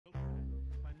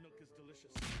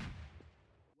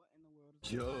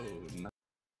Yo,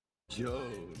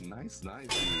 nice,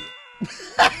 dude.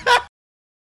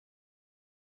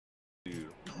 Dude.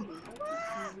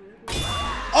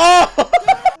 Oh!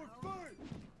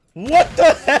 What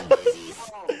the hell?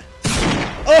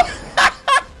 Oh!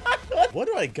 What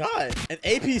do I got? An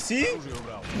APC?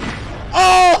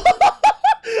 Oh!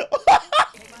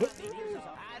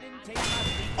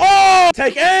 Oh!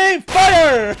 Take aim!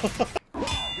 Fire!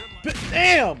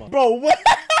 Damn! Bro, what?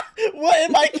 What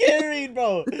am I carrying,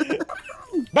 bro?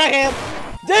 Backhand!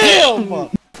 Damn!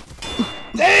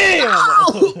 Damn!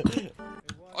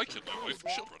 I killed my wife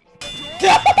and children.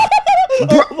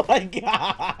 Oh my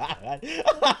god!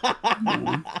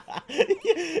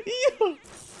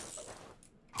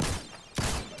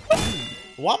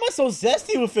 Why am I so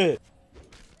zesty with it?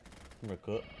 Come here,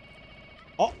 cook.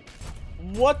 Oh,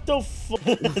 what the fuck?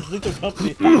 It's Leave the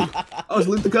Company. Oh, it's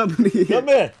Leave the Company. Come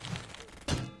here.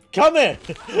 Come here.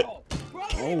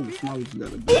 Oh, Smiley's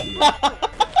got a big one.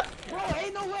 Bro,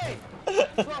 ain't no way.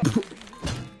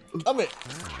 Come here.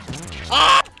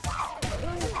 Ah!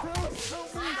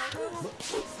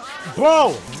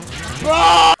 Bro! Bro!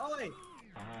 Oh, wait.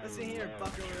 Listen here,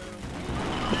 buckaroo.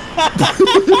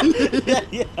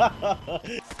 Yeah.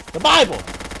 The Bible!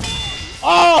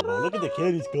 Oh! Bro, look at the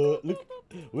kitties, cut. Look.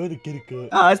 Where the kitty cut?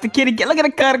 Oh, it's the kitty cat. Look at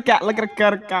the cutter cat. Look at the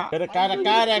cutter cat.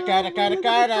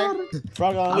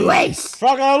 Frog on leash.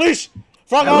 Frog on leash.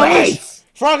 Frog on leash.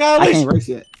 Frog on I leash. can't race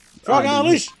yet. Frog on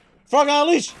leash. Frog on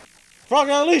leash. Frog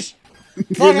on leash.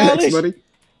 Frog on leash. Buddy.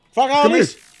 Frog on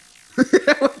leash.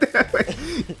 What the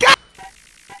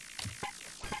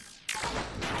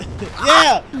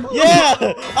Yeah.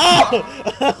 Yeah. Oh.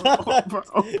 bro.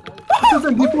 Oh.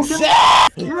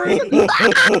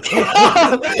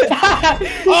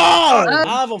 I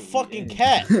have a fucking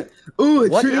cat. Ooh,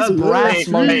 What is brass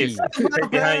monkey?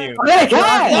 Behind you. Hey,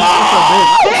 cat!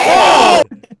 Oh.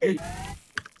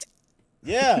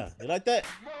 Yeah. You like that?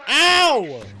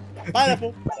 Ow.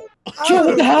 Pineapple.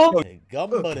 What the hell? Gum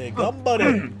buddy. Gum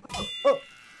buddy.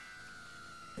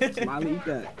 Smiley, eat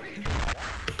that.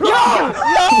 Yo.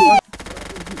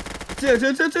 Chill.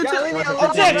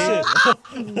 Objection.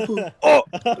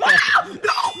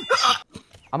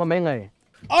 I'm a melee.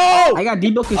 Oh. I got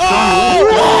D-Book and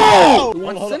Oh.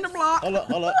 strong. Hold Cinder block. on.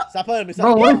 Hold on. Stop playing me.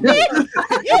 Bro, Stop. what is that?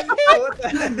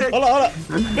 Hold on.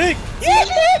 Big.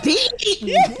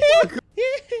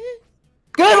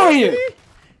 Get over here.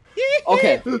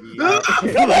 Okay.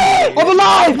 I'm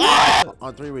alive.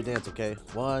 On three, we dance, okay?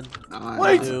 1,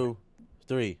 Wait. 2,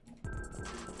 3.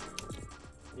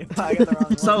 I got the wrong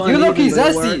one. So You look uneven,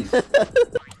 but it zesty.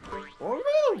 worked.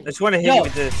 I just want to hit you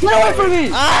with this. Get away from me!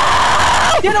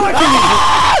 Get away from me!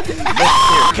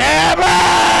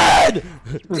 Cameron!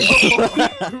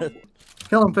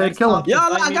 Kill him, Fade. Kill him. Yo,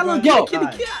 I got a little kitty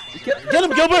cat. Get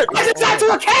him, Gilbert! It's not to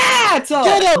a cat!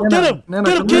 Get him! Get him! No,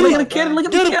 Get him, no, kitty! Look at the kitty. Look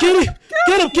at Get the him, kitty. kitty!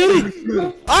 Get him,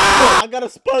 kitty! Ah! I got a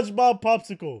SpongeBob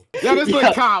popsicle. Yo, this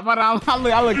look cold, but I look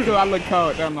cool. I look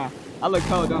cold, don't I? I look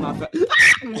cold, don't I?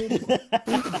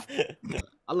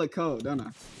 I look cold, don't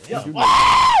I?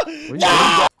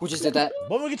 Who just did that?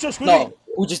 When we get your screen? No.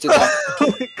 Who just did that?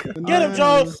 Get him,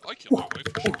 Joe! I killed my wife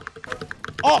and children.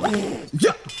 Oh!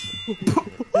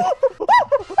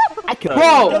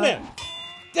 Bro! Come here!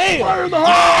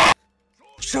 Damn!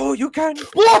 Show you can.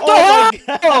 What the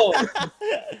hell?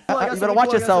 You better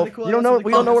watch yourself. You don't know.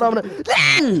 We don't know what I'm gonna.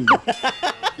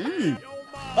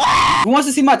 Who wants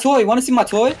to see my toy? Want to see my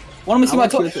toy? Want me to see my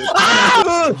toy?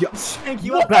 Thank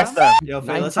you. Backstab. Yo,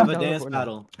 Faye, let's have a dance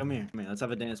battle. Come here. Let's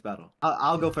have a dance battle.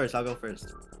 I'll go first. That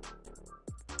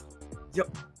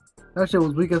shit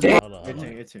was weak as fuck. Hold on. Your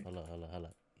turn, your turn. Hold on.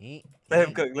 Let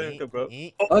him cook, bro.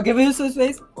 Oh, give him some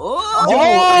space. Yo.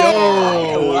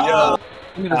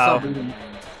 You need to stop beating.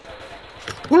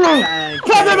 Thank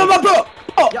Clap him, my bro.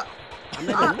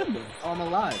 I'm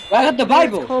alive. I got the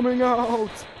Bible. Coming out.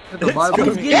 Get the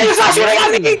Bible. Yeah, you stop shooting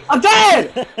at me. I'm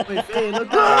dead. Wait, Faye, look.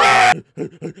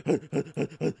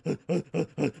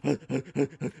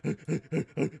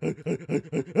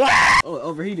 Oh,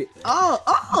 overheated.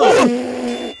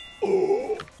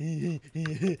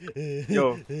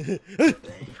 Yo.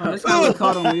 This guy look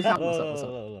cold on me. What's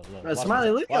up? Bro, Smiley,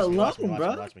 leave me alone, bro.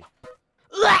 Watch me.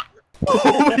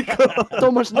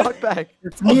 So much knockback.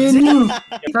 It's me and you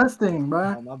testing,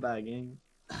 bro. Oh, my bad, gang.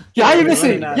 Yo, how you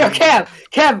missing? Yo,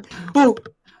 Cam, boo.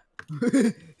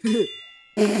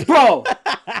 Bro.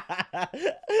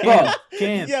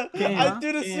 Cam, Yeah, I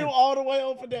threw the suit all the way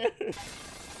over there.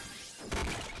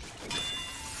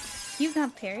 You've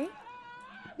not parry?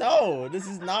 No, this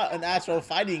is not an actual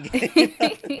fighting game.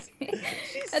 I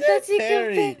said thought you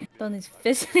parry. could on his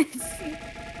fists.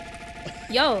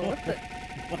 Yo, what the?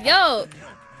 Yo!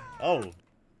 Oh,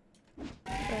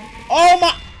 Oh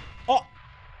my! Oh!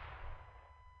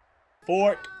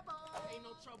 Fork.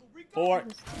 Fork.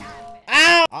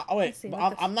 Ow! Oh wait,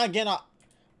 I'm not getting out.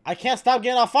 I can't stop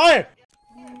getting on fire!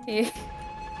 Alright,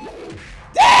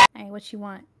 what you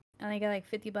want? I only got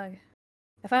like $50.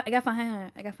 I got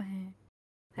 500. I got 500.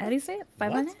 How do you say it?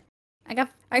 500? I got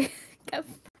what?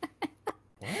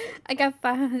 I got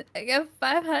 500. I got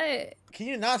 500. Can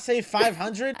you not say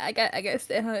 500? I got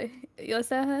 700. You want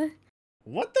 700?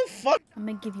 What the fuck? I'm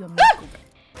gonna give you a makeover.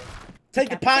 Take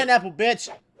the pineapple, bitch.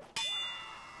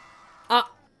 Ah.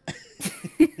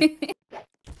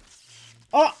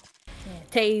 Oh. Yeah,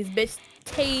 tase, bitch.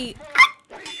 Tase.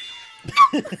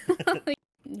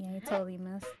 Yeah, you totally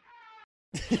missed.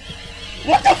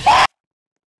 What the fuck?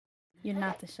 You're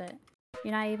not the shit.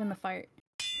 You're not even the fart.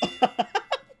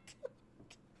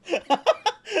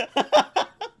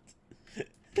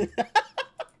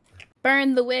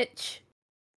 Burn the witch.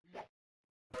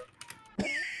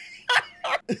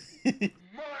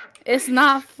 It's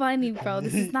not funny, bro.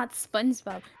 This is not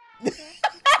SpongeBob. It's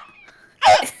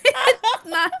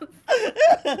not.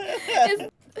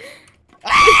 It's...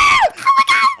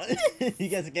 You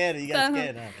got scared. You got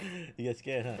scared, huh? You got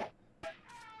scared, huh?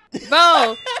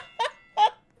 Bro!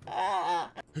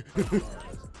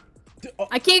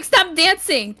 I can't stop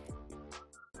dancing!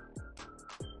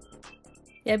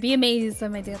 Yeah, be amazed at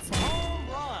my dancing.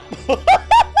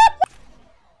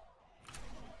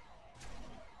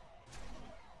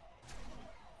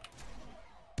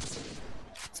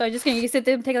 So I'm just gonna sit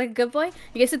there and take it like a good boy? You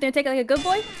gonna sit there and take it like a good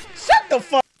boy? Shut the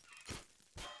fuck!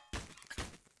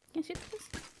 Can't shoot this?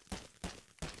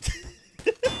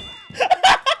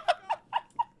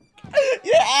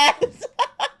 Your ass!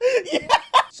 Yeah.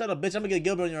 Shut up, bitch. I'm gonna get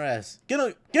Gilbert on your ass. Get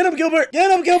him, Gilbert!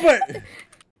 Get him, Gilbert! Get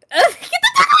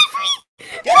the dog away from me!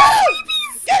 Get him!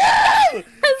 Get him!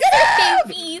 Get him!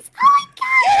 Babies! Oh my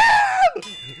god!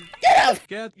 Get him! Get him!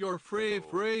 Get your free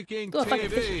freaking Go fucking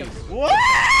fish TV. him. What?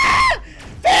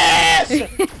 Fish!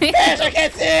 Fish! I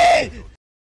can't see!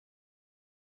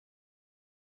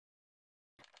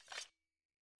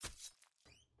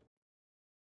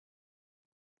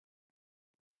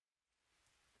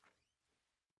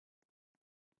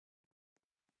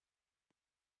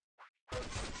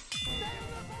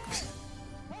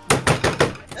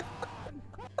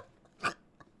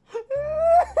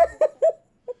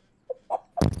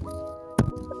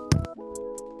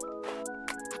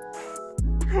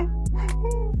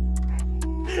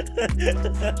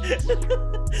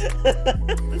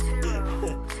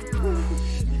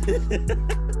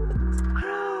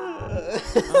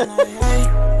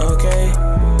 Okay,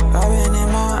 I've been in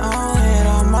my own head,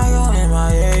 I might go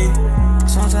MIA.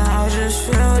 Sometimes I just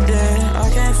feel dead, I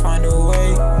can't find a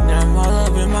way. And I'm all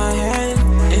up in my head,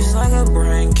 it's like a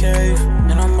brain cave.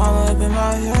 And I'm all up in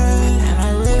my head.